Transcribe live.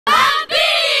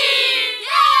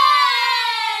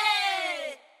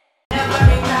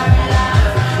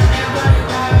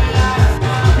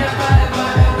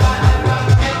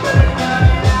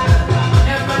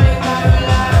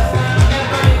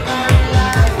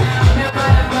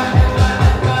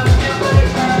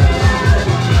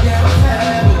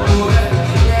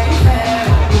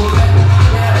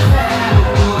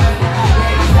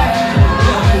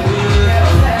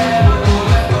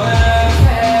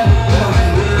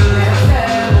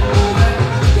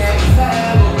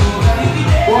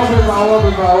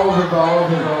Come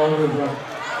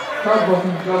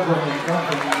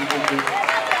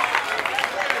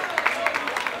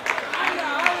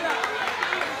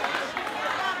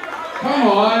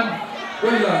on.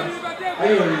 Good luck. Are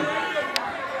you ready?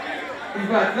 In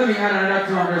fact, let me add another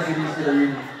 200 CDs to the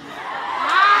reading.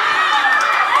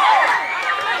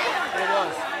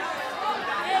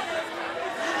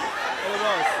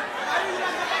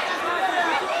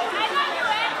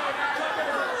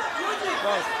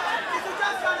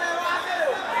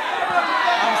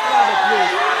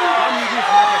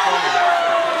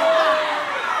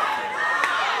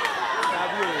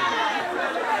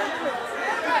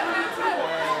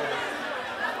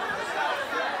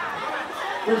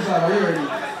 First time, are you ready?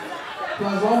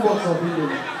 Plus 1 box of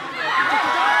Indomie.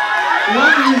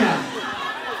 1 winner.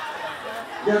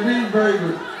 You're doing very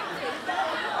good.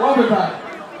 1 paper.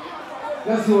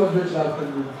 Let's see what Rich Love can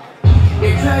do.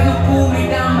 They try to pull me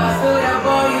down, but still that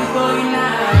boy is going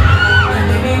out. And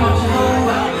they name of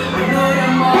Jehovah, I know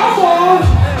them all. Come on!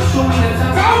 Show me the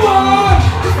time. Come on!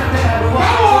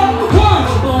 Come on!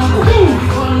 1,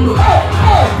 2, hey,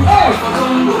 hey, hey!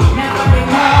 Never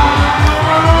they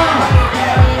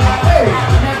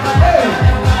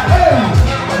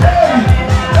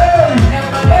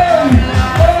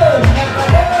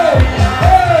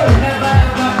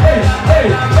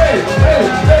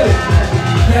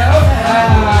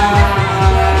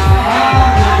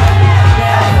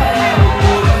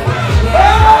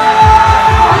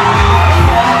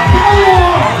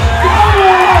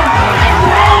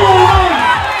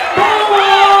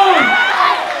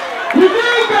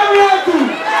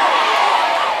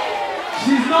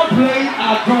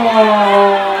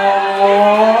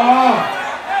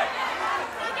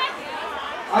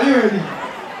Are you ready?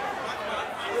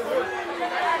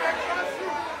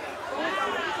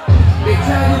 They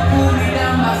try to pull me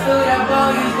down, but still that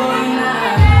boy is going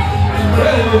out. And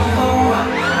they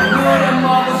I know them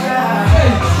all was shy.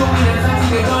 Show me the time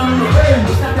they don't know.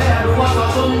 They started at the walk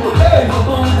of Bongo.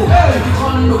 Bongo, every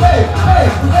condo.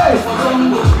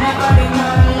 Bongo, never they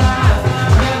marry last.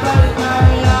 Never they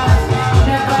marry last.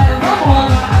 Never they marry last.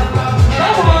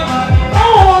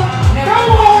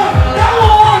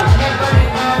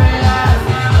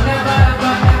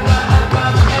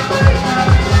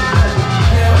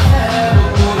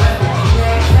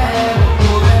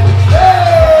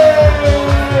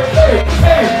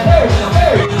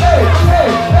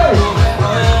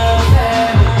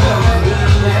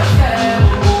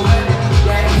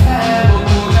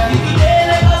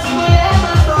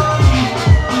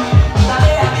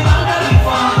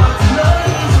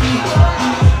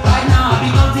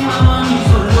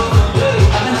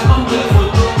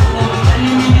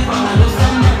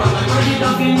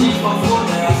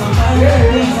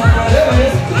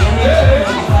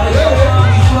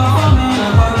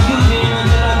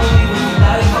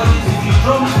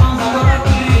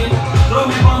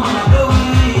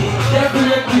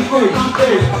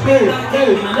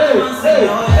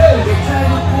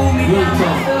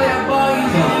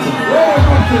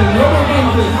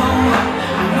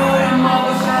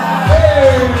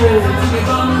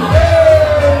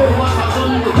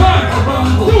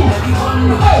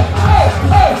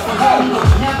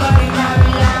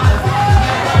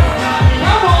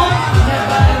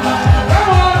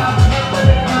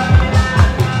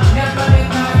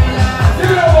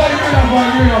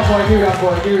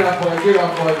 Give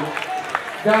up, boy.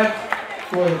 That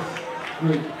was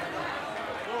good.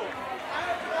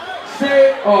 Stay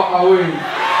or away.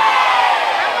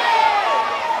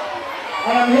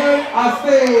 And I'm hearing I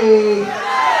stay.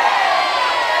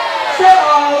 Stay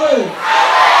or away.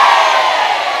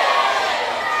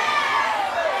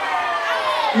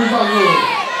 Use our word.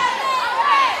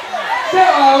 Stay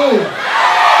or away.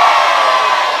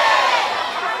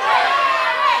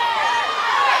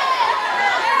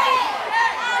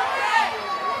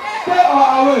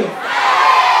 Away.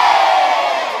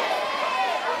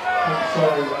 I'm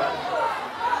sorry.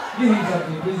 Give him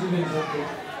something. Please give him something.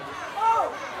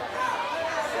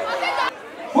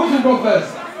 Who should go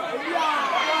first?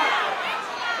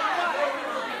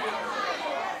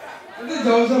 Is it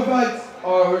Jehoshaphat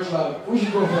or Rich Love? Who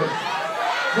should go first?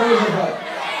 Jehoshaphat.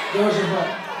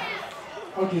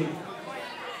 Okay.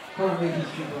 Come and make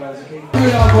these people guys, okay? Give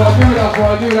it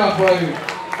up for you.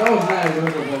 That was nice,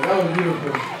 Jehoshaphat. That was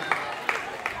beautiful.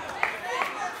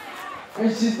 And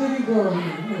she's taking care of me.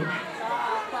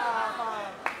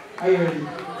 Are you ready?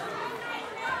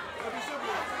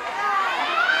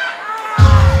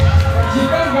 She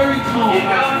got very calm. You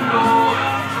don't know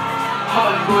how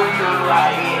it's going on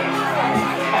right here.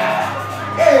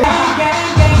 Hey!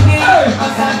 Hey!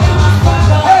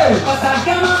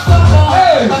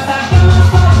 Hey!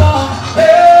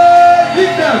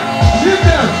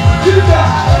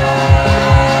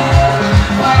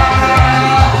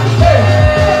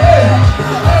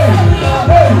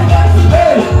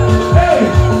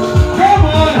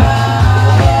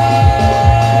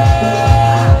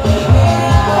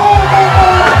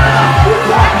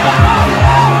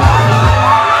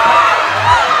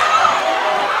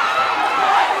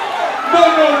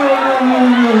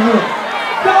 no.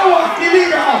 That was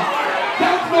illegal.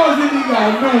 That was illegal.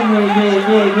 No.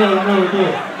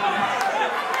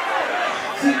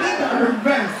 She did that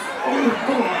reverse.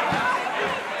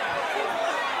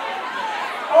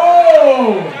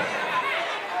 Oh.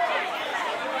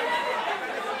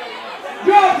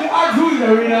 You have to ask who is the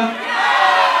winner.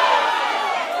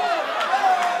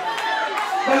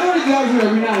 There's no need to ask who the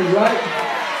winner is, right?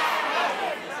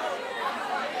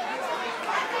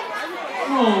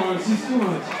 Oh, she's too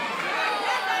much.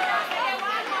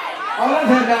 I'll let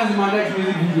her dance in my next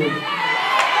music video.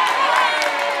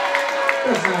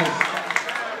 That's nice.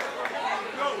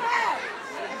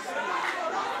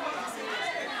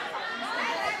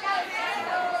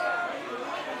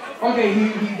 Okay,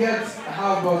 he gets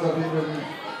half box of Indomie,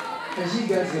 and she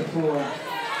gets the full one.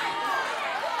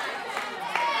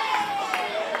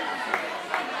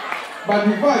 But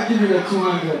before I give you the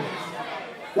 200,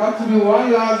 you have to do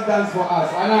one last dance for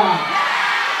us. Anna,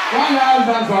 one last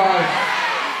dance for us.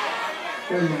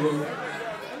 There you go.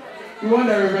 You want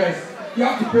the reverse. You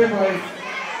have to pay for it.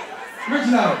 Rich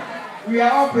now, we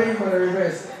are all paying for the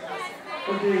reverse.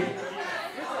 Okay.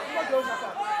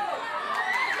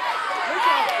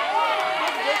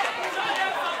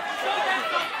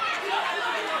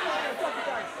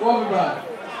 Welcome back.